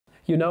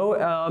You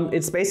know,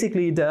 it's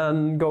basically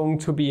then going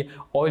to be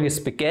oily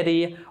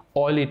spaghetti,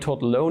 oily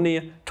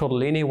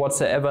tortellini,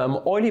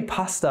 whatsoever, oily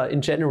pasta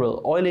in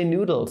general, oily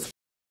noodles.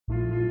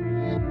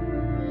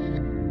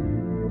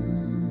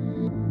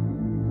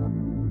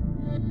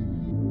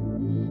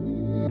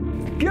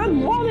 Good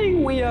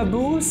morning,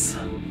 weeaboos!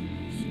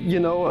 You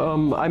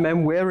know,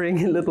 I'm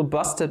wearing a little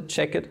busted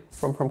jacket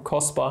from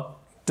Cospa.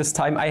 This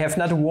time I have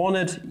not worn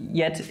it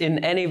yet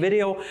in any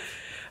video.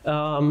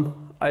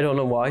 I don't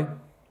know why.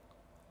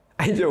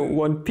 I don't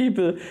want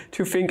people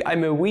to think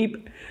I'm a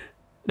weeb.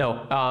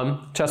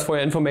 No, just for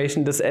your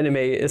information, this anime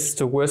is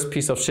the worst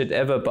piece of shit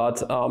ever, but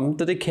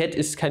the cat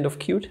is kind of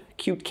cute.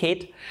 Cute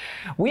cat.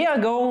 We are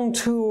going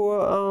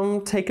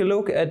to take a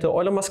look at the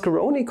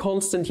Euler-Mascheroni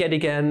constant yet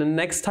again. And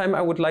next time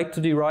I would like to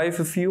derive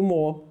a few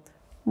more.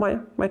 My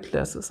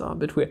glasses are a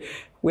bit weird.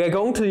 We are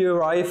going to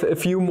derive a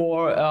few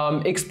more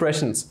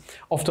expressions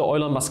of the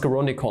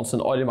Euler-Mascheroni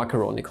constant,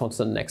 Oily-Maccaroni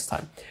constant next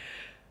time.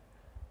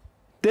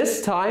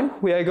 This time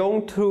we are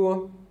going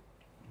to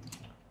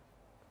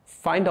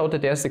find out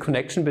that there's a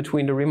connection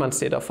between the Riemann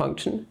zeta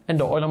function and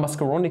the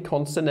Euler-Mascheroni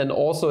constant, and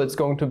also it's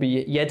going to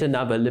be yet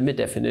another limit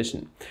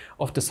definition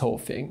of this whole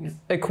thing.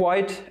 A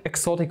quite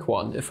exotic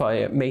one, if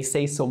I may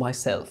say so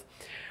myself.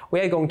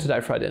 We are going to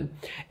dive right in.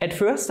 At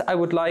first, I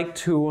would like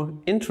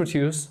to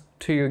introduce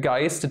to you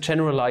guys the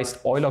generalized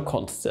Euler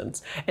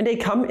constants, and they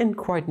come in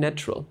quite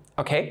natural,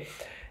 okay?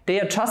 They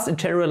are just a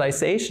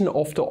generalization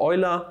of the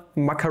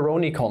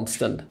Euler-Maccaroni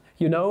constant.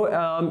 You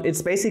know,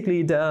 it's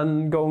basically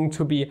then going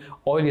to be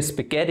oily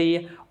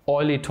spaghetti,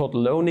 oily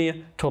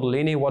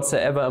tortellini,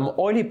 whatsoever,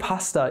 oily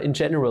pasta in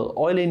general,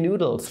 oily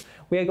noodles.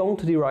 We are going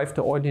to derive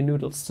the oily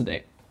noodles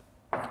today.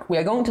 We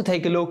are going to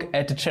take a look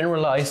at the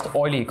generalized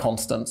Euler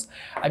constants.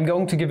 I'm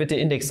going to give it the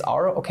index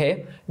r,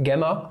 okay?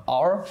 Gamma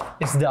r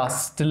is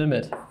thus the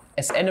limit,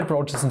 as n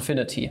approaches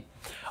infinity,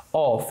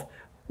 of.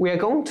 We are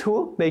going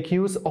to make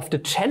use of the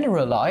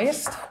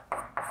generalized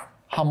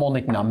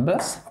harmonic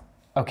numbers,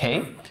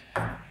 okay?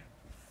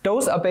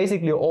 Those are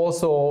basically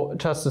also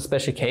just a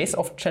special case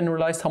of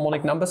generalized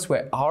harmonic numbers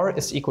where r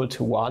is equal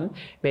to 1.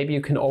 Maybe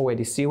you can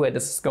already see where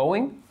this is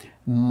going.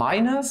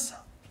 Minus,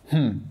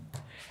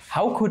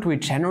 how could we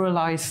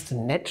generalize the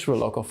natural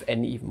log of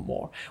n even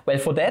more? Well,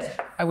 for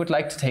that, I would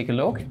like to take a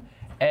look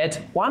at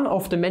one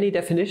of the many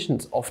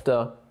definitions of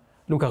the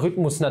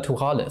Logarithmus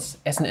naturalis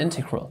as an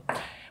integral.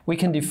 We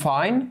can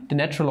define the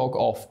natural log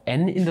of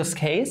n in this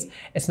case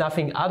as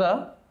nothing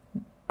other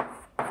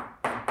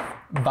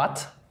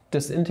but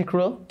this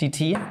integral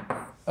dt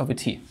over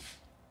t.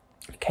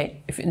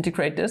 Okay, if you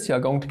integrate this, you are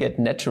going to get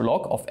natural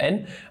log of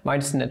n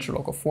minus the natural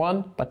log of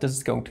 1, but this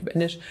is going to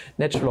vanish,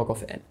 natural log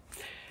of n.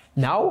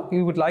 Now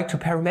we would like to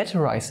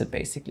parameterize it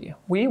basically.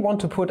 We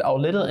want to put our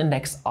little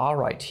index r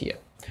right here.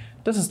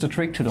 This is the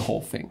trick to the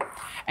whole thing.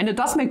 And it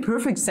does make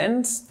perfect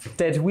sense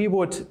that we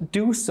would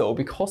do so,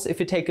 because if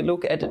you take a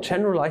look at the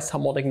generalized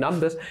harmonic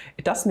numbers,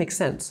 it does make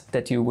sense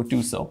that you would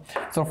do so.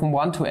 So from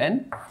 1 to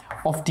n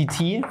of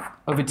dt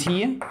over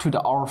t to the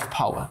rth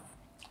power.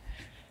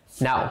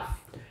 Now,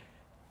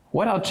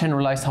 what are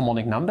generalized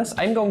harmonic numbers?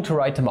 I'm going to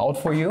write them out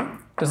for you.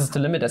 This is the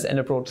limit as n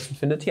approaches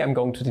infinity. I'm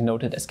going to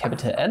denote it as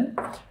capital N.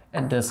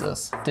 And this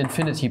is the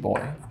infinity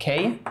boy,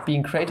 k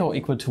being greater or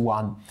equal to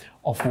 1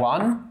 of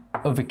 1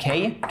 over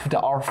k to the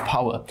rth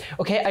power.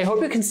 Okay, I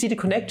hope you can see the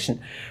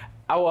connection.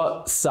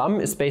 Our sum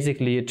is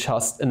basically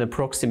just an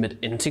approximate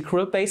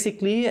integral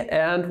basically,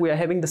 and we are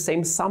having the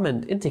same sum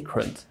and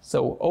integrand.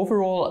 So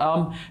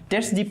overall,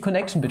 there's a deep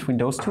connection between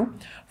those two,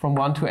 from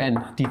 1 to n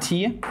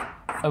dt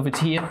over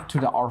t to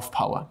the rth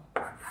power.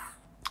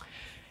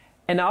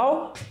 And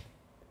now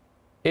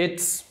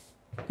it's,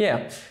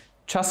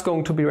 just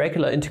going to be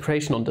regular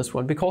integration on this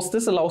one, because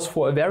this allows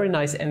for a very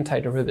nice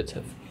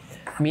antiderivative,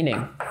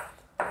 meaning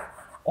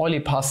oily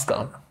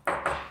pasta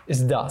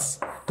is thus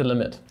the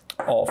limit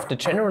of the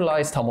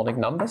generalized harmonic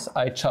numbers.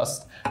 I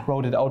just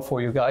wrote it out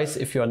for you guys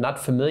if you're not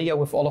familiar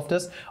with all of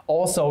this.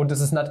 Also,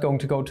 this is not going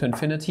to go to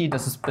infinity.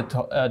 This is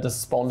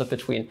bounded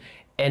between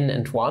n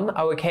and 1.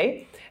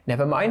 Okay,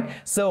 never mind.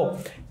 So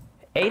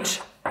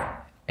h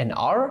and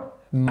r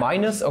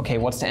minus, okay,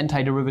 what's the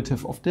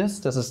antiderivative of this?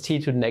 This is t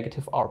to the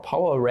negative r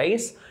power.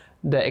 Raise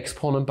the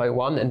exponent by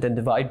 1 and then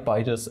divide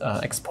by this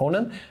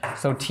exponent.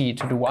 So t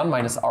to the 1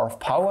 minus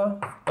rth power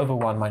over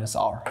 1 minus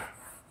r.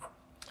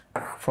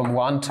 From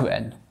 1 to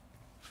n.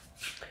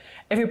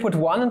 If you put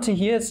 1 into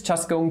here, it's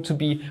just going to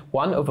be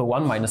 1 over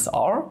 1 minus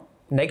r.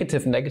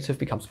 Negative and negative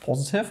becomes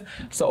positive.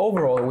 So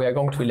overall, we are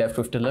going to be left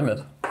with the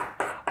limit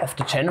of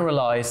the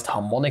generalized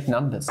harmonic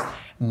numbers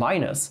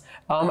minus,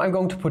 I'm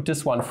going to put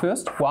this one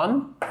first,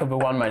 1 over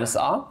 1 minus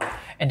r,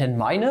 and then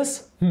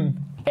minus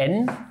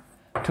n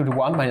to the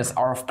 1 minus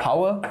rth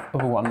power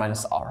over 1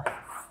 minus r.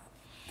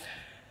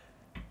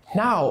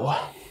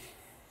 Now,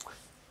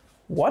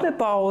 what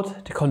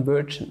about the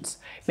convergence?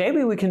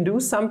 Maybe we can do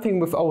something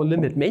with our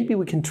limit. Maybe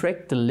we can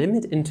track the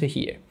limit into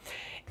here.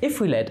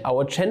 If we let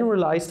our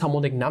generalized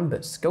harmonic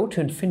numbers go to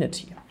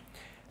infinity,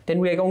 then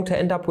we are going to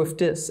end up with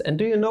this. And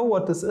do you know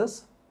what this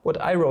is? What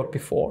I wrote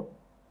before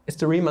is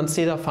the Riemann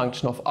zeta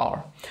function of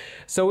R.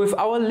 So if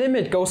our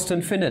limit goes to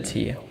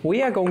infinity,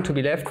 we are going to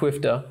be left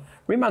with the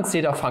Riemann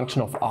zeta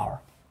function of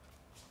R.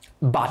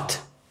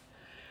 But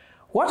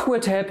what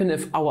would happen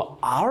if our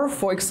R,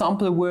 for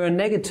example, were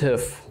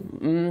negative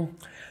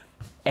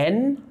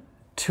n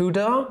to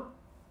the,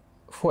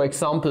 for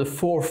example,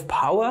 4th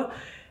power?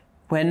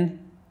 When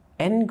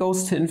n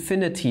goes to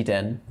infinity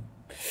then?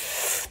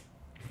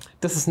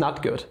 This is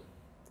not good.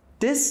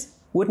 This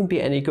wouldn't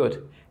be any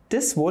good.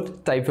 This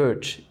would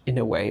diverge in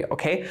a way,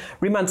 okay?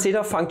 Riemann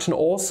zeta function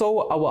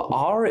also, our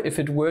R, if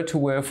it were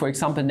to, for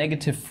example,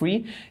 negative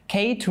 3,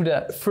 k to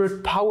the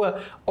 3rd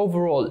power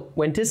overall,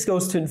 when this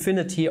goes to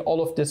infinity,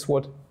 all of this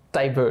would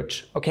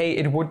diverge, okay?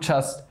 It would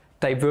just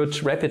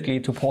diverge rapidly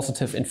to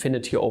positive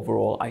infinity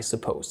overall, I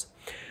suppose.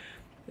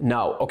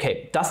 Now,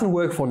 okay, doesn't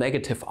work for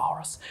negative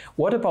R's.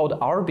 What about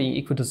R being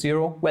equal to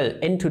 0? Well,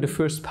 n to the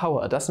 1st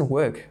power doesn't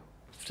work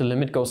if the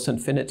limit goes to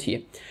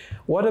infinity.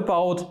 What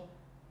about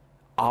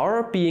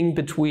R being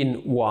between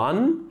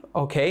 1,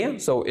 okay,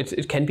 so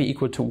it can be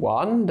equal to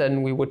 1,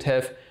 then we would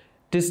have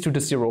this to the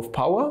 0th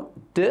power,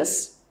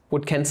 this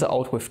would cancel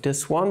out with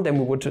this one, then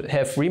we would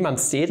have Riemann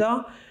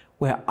zeta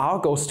where R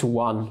goes to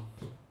 1.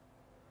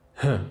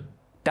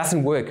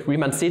 Doesn't work.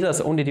 Riemann zeta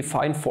is only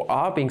defined for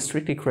R being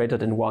strictly greater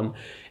than 1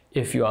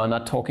 if you are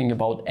not talking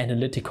about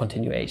analytic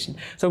continuation.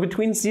 So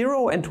between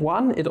 0 and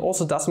 1 it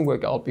also doesn't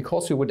work out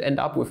because we would end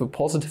up with a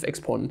positive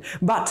exponent.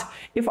 But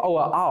if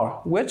our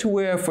R were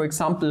to, for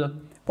example,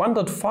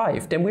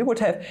 1.5, then we would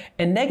have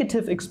a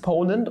negative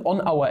exponent on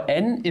our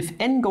n. If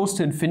n goes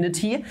to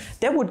infinity,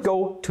 that would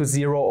go to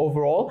 0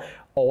 overall.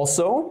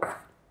 Also,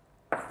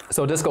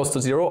 so this goes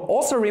to 0.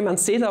 Also Riemann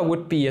zeta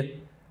would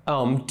be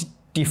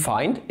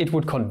defined, it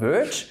would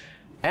converge,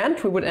 and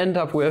we would end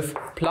up with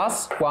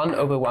plus 1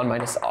 over 1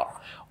 minus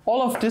R.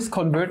 All of this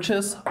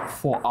converges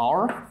for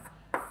R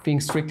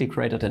being strictly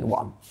greater than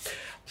 1.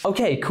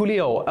 Okay,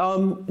 coolio.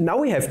 Now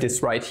we have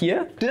this right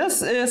here.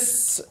 This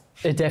is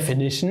a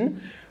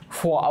definition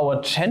for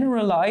our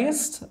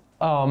generalized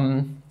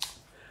Euler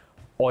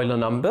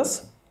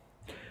numbers,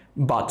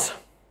 but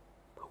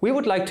we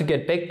would like to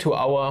get back to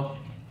our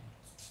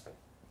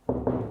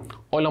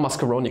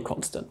Euler-Mascheroni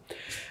constant.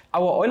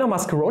 Our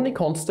Euler-Mascheroni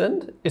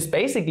constant is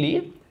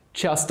basically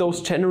just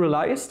those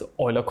generalized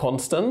Euler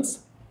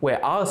constants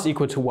where R is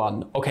equal to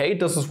 1. Okay,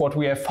 this is what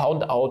we have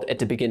found out at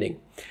the beginning.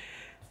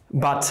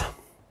 But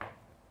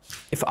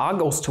if R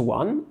goes to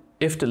 1,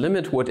 if the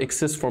limit would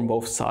exist from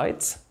both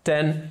sides,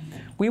 then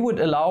we would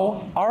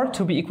allow R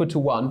to be equal to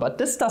 1. But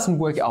this doesn't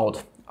work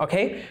out.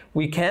 Okay,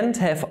 we can't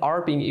have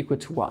R being equal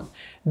to 1.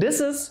 This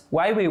is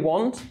why we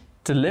want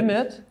the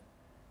limit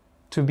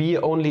to be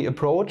only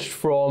approached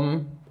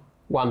from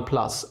 1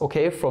 plus,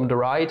 okay, from the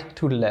right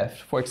to the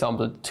left, for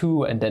example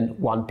 2 and then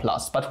 1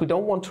 plus, but we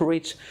don't want to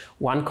reach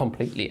 1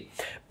 completely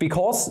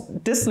because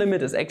this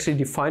limit is actually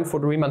defined for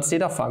the Riemann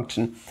zeta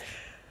function.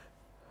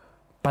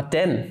 But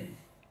then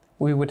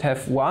we would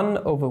have 1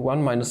 over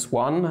 1 minus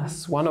 1,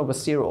 that's 1 over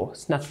 0,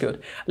 it's not good.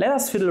 Let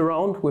us fiddle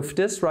around with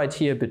this right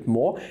here a bit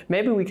more,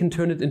 maybe we can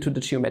turn it into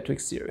the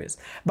geometric series.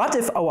 But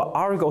if our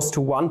R goes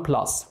to 1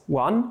 plus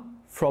 1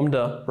 from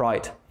the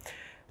right,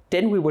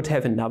 then we would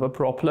have another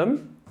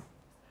problem.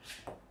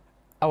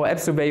 Our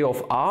absolute value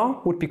of R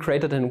would be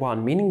greater than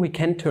 1, meaning we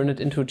can turn it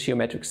into a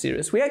geometric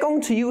series. We are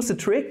going to use a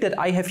trick that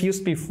I have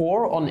used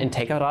before on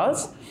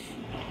integrals.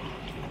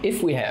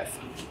 If we have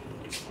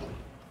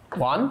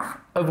 1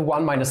 over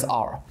 1 minus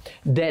R,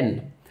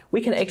 then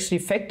we can actually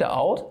factor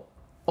out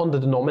on the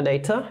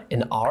denominator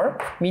in R,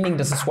 meaning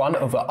this is 1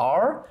 over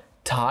R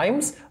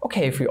times,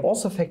 okay, if we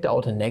also factor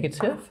out a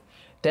negative,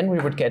 then we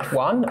would get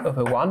 1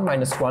 over 1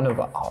 minus 1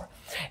 over R.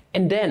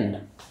 And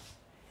then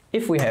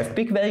if we have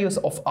big values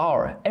of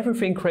R,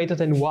 everything greater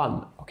than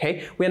 1,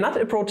 okay, we are not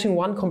approaching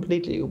 1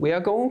 completely. We are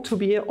going to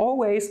be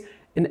always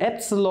an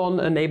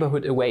epsilon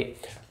neighborhood away,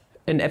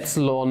 an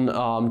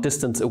epsilon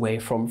distance away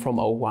from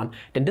our 1.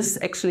 Then this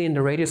is actually in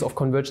the radius of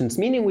convergence,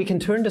 meaning we can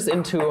turn this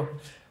into a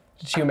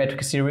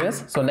geometric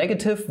series. So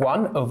negative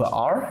 1 over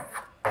R,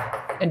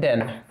 and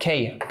then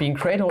k being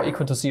greater or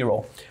equal to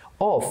 0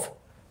 of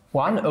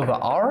 1 over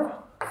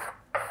R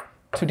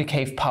to the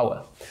kth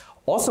power.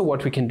 Also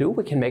what we can do,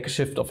 we can make a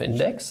shift of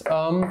index.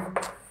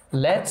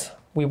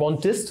 We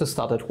want this to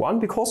start at 1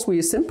 because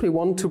we simply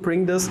want to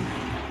bring this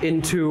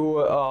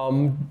into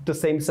the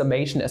same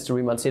summation as the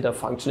Riemann zeta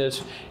function.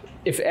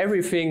 If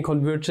everything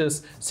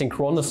converges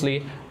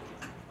synchronously,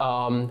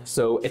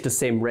 so at the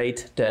same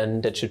rate,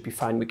 then that should be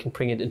fine. We can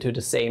bring it into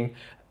the same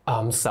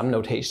sum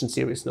notation,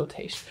 series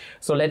notation.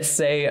 So let's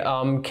say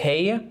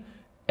k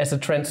as a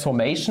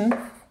transformation,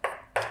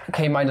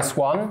 k minus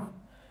 1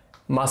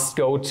 must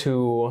go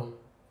to,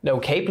 no,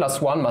 k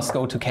plus 1 must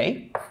go to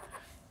k,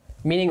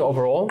 meaning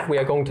overall we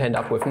are going to end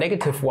up with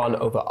negative 1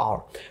 over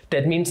R.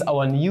 That means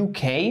our new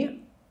k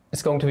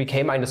is going to be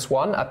k minus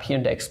 1 up here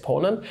in the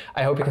exponent.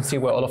 I hope you can see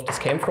where all of this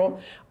came from.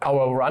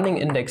 Our running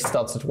index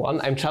starts at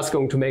 1. I'm just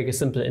going to make a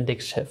simple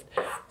index shift.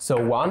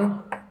 So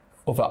 1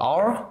 over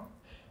R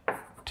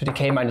to the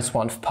k minus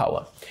 1th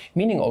power.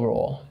 Meaning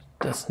overall,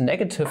 this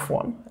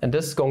 -1, and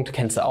this is going to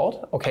cancel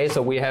out. Okay,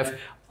 so we have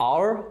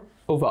r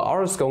over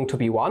r is going to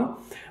be 1.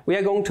 We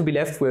are going to be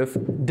left with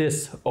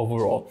this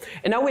overall.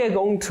 And now we are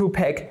going to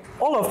pack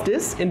all of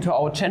this into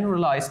our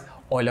generalized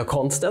Euler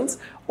constants.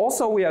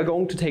 Also, we are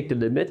going to take the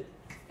limit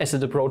as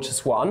it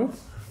approaches 1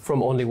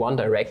 from only one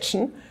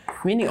direction,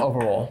 meaning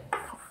overall,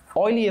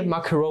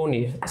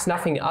 Oily-Maccaroni is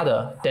nothing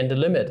other than the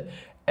limit.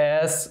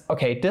 As,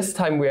 okay, this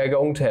time we are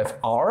going to have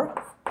r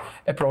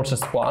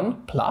approaches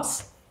 1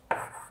 plus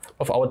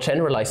of our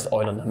generalized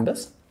Euler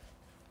numbers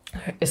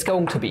is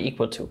going to be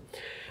equal to.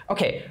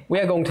 Okay, we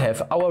are going to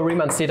have our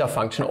Riemann zeta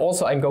function.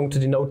 Also, I'm going to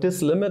denote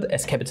this limit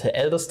as capital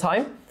L this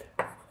time,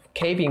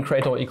 k being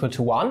greater or equal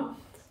to 1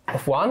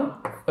 of 1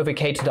 over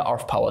k to the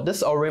rth power. This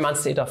is our Riemann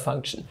zeta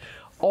function.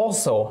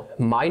 Also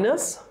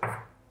minus,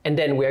 and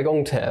then we are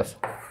going to have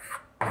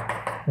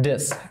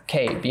this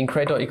k being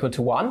greater or equal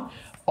to 1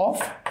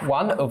 of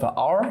 1 over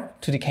r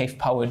to the kth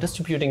power,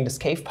 distributing this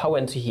kth power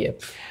into here.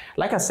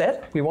 Like I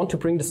said, we want to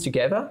bring this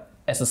together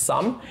as a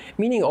sum,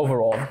 meaning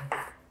overall,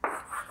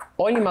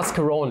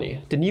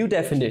 Oily-Maccaroni, the new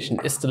definition,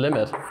 is the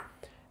limit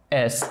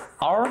as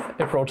r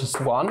approaches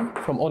 1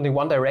 from only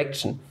one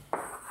direction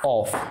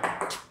of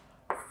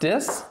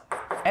this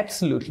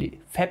absolutely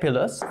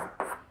fabulous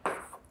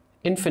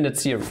infinite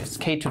series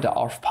k to the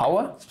rth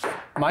power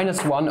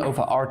minus 1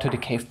 over r to the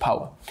kth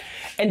power.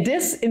 And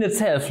this in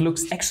itself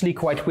looks actually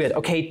quite weird.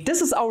 Okay,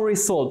 this is our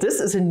result. This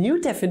is a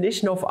new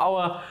definition of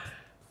our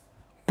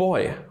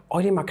boy,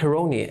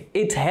 Oily-Maccaroni.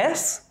 It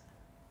has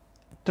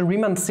the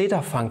Riemann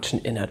zeta function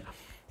in it.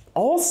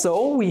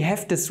 Also, we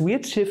have this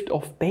weird shift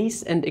of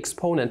base and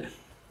exponent.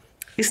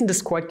 Isn't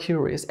this quite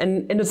curious?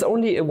 And it's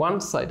only a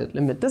one-sided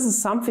limit. This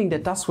is something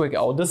that does work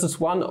out. This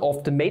is one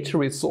of the major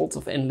results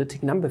of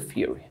analytic number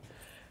theory.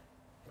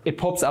 It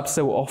pops up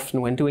so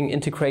often when doing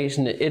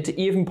integration. It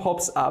even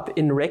pops up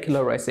in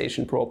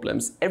regularization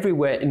problems.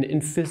 Everywhere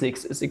in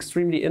physics is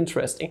extremely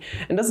interesting.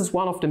 And this is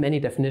one of the many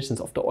definitions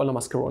of the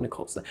Euler-Mascheroni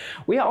constant.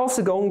 We are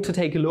also going to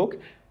take a look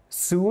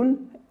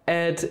soon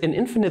at an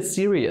infinite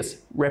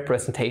series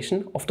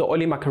representation of the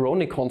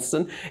Euler-Maccheroni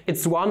constant.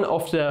 It's one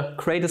of the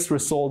greatest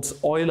results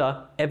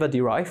Euler ever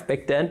derived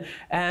back then.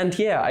 And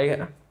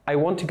yeah, I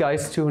want you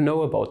guys to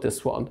know about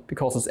this one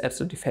because it's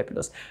absolutely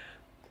fabulous.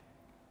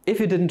 If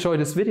you did enjoy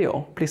this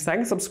video, please like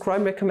and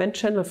subscribe, recommend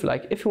channel if you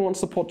like. If you want to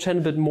support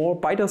channel a bit more,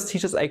 buy those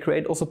t-shirts I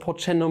create or support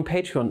channel on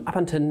Patreon. Up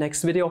until the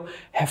next video,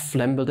 have a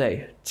flammable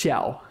day.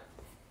 Ciao.